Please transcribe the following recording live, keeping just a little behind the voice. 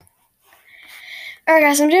Alright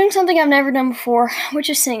guys, I'm doing something I've never done before, which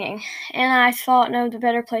is singing, and I thought no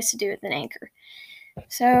better place to do it than Anchor.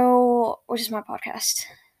 So, which is my podcast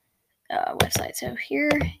website. So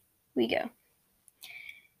here we go.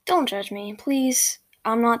 Don't judge me, please.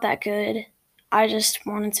 I'm not that good. I just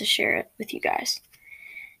wanted to share it with you guys.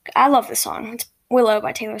 I love this song. It's Willow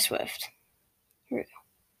by Taylor Swift. Here we go.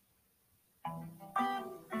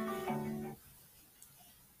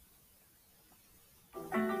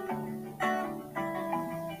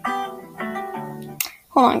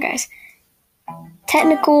 Hold on, guys.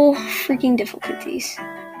 Technical freaking difficulties.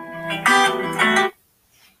 Wait,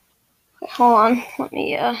 hold on. Let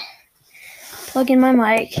me plug in my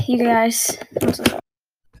mic. You guys. I'm so sorry.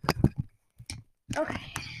 Okay.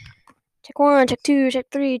 Check 1, check 2, check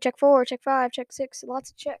 3, check 4, check 5, check 6.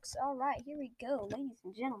 Lots of checks. Alright, here we go, ladies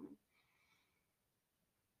and gentlemen.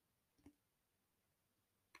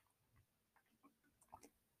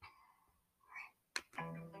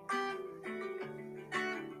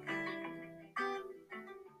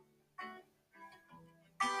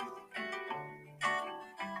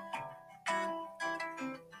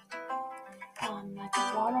 I'm like the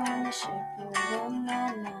water on the ship, rolled in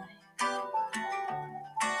that night.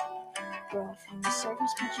 Brought from the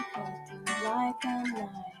surface, but you cut through like a knife.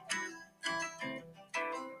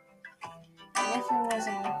 And if it was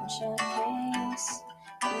an open shut case,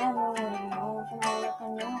 I never would have known from the look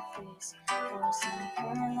on your face. I was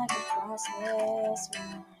burning like a priceless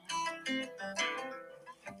wine.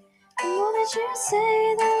 The more that you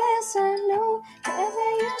say, the less I know. Wherever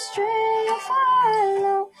you stray, I'll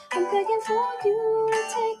follow. I'm begging for you to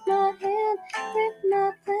take my hand, grip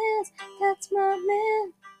my plans. That's my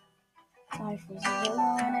man. Life was a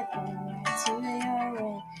willow and it burned right to your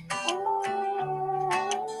end. Oh,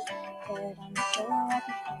 head on the pillow, I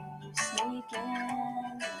could hear you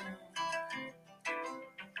sneaking.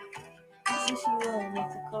 As if you were a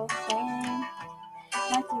mythical thing,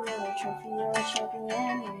 like the willow trophy or a champion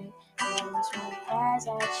ring. You always want a prize, I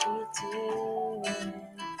cheat to win.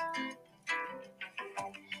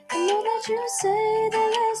 The more that you say, the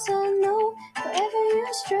less I know. Wherever you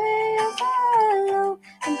stray, I'll follow.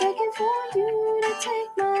 I'm begging for you to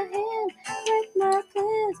take my hand, break my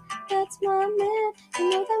plans. That's my man. You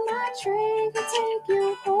know that my train can take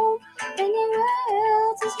you home. Anywhere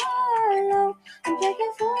else is hollow. I'm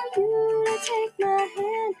begging for you to take my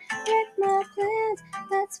hand, break my plans.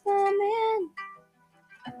 That's my man.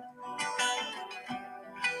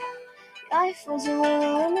 Life was a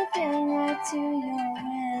willow and it came right to your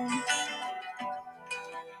end.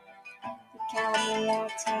 You count me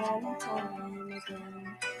out time and time again.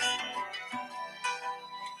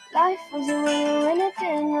 Life was a willow and it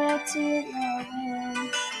came right to your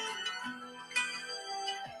end.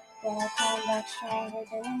 But I come back stronger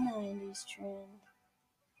than a 90s trend.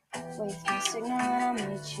 Wait for the signal and I'll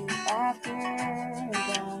meet you after you're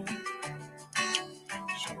done.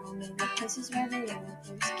 Show me the places where the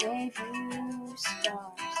universe gave you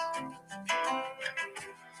stars.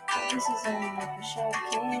 This is an open shut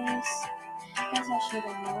case. Guess I should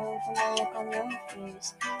have known from the look on your face.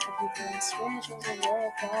 If you couldn't switch was a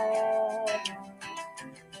work of art.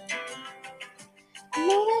 The more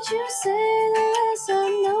that you say, the less I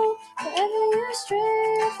know. Wherever you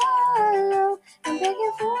stray, I'll follow. I'm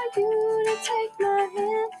begging for you to take my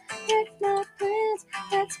hand, break my plans.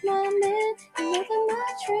 That's my man. You know that my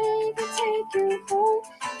train can take you home.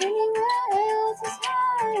 Anywhere else is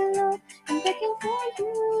hollow. I'm begging for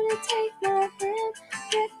you to take my hand,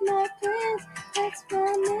 break my plans. That's my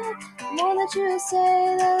man. The more that you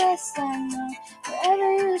say, the less I know.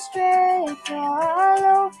 Wherever you stray, I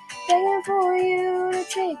follow. Begging for you to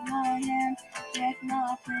take my hand, break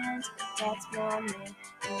my plans. That's my man.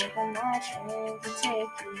 Making my train to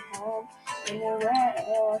take you home. Anywhere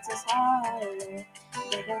else is hollow.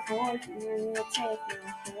 Begging for you to take my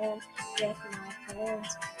hand, break my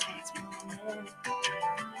plans. That's my man.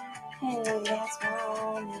 Hey, that's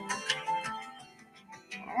my man.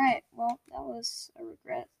 Alright, well, that was a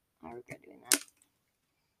regret. I regret doing that.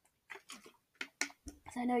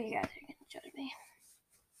 Because I know you guys are going to judge me.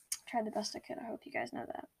 I tried the best I could. I hope you guys know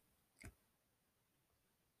that.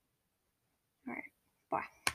 Alright, bye.